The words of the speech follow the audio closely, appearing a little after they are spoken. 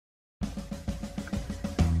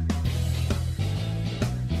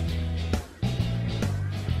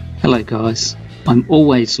Hello guys, I'm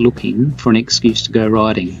always looking for an excuse to go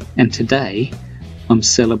riding, and today I'm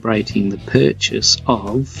celebrating the purchase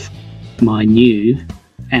of my new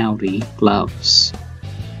Aldi gloves.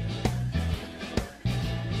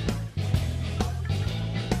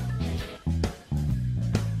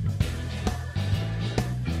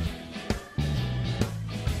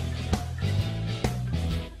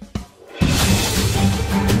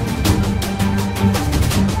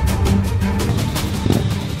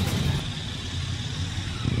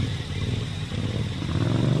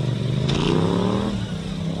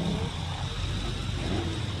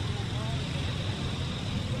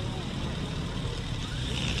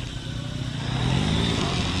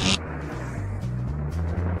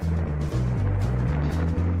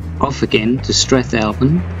 Off again to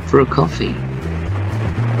Strathalbyn for a coffee.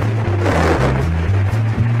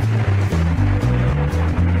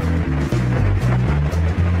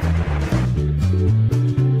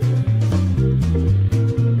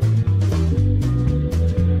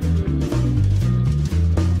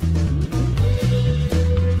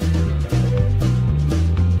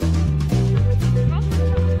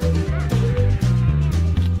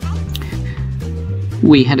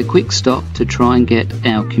 We had a quick stop to try and get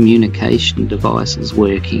our communication devices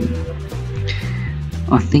working.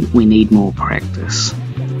 I think we need more practice.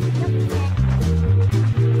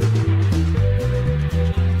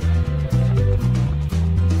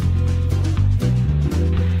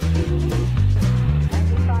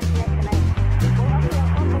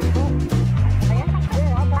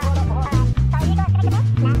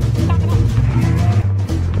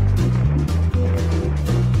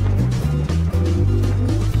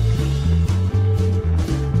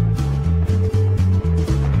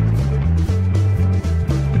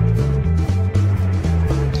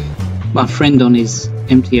 My friend on his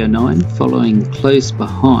MT-09 following close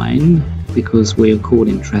behind because we were caught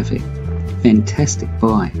in traffic. Fantastic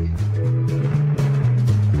bike.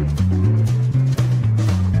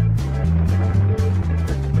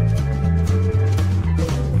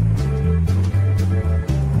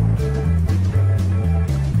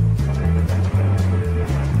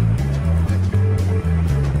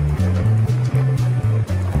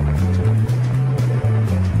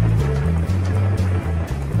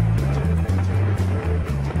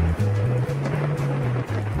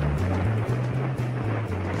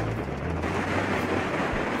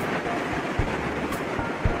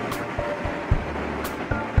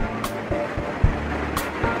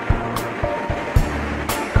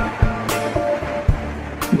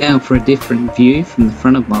 Now for a different view from the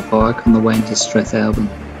front of my bike on the way into Strathalbyn.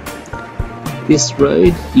 This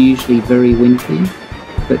road usually very wintry,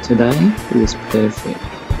 but today it was perfect.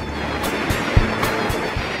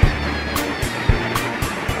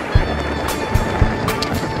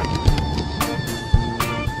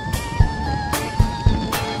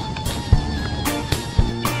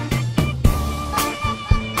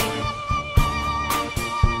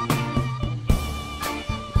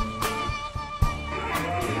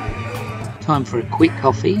 Time for a quick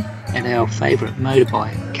coffee at our favourite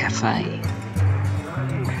motorbike cafe.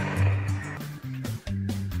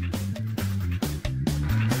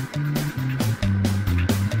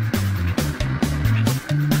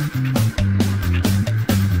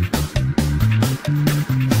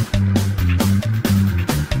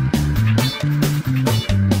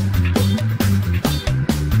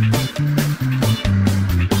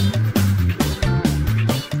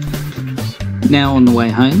 Now on the way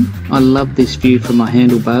home, I love this view from my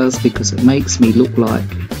handlebars because it makes me look like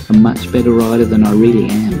a much better rider than I really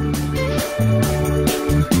am.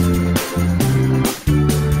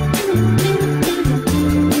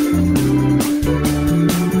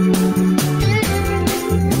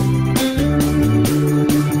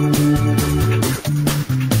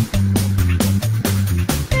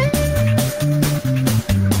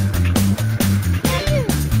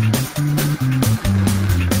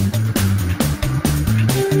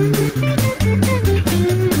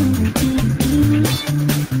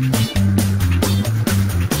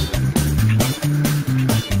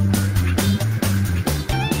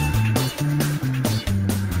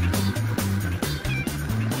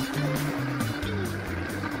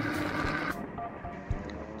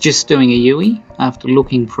 Just doing a U-ey after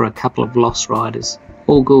looking for a couple of lost riders.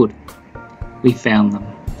 All good. We found them.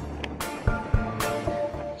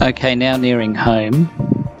 Okay, now nearing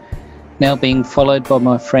home. Now being followed by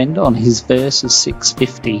my friend on his Versus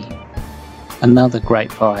 650. Another great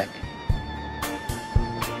bike.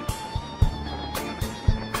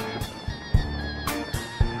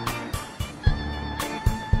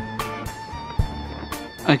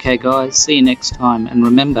 Okay guys, see you next time, and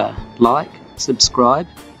remember, like, subscribe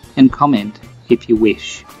and comment if you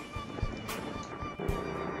wish.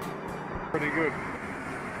 Pretty good.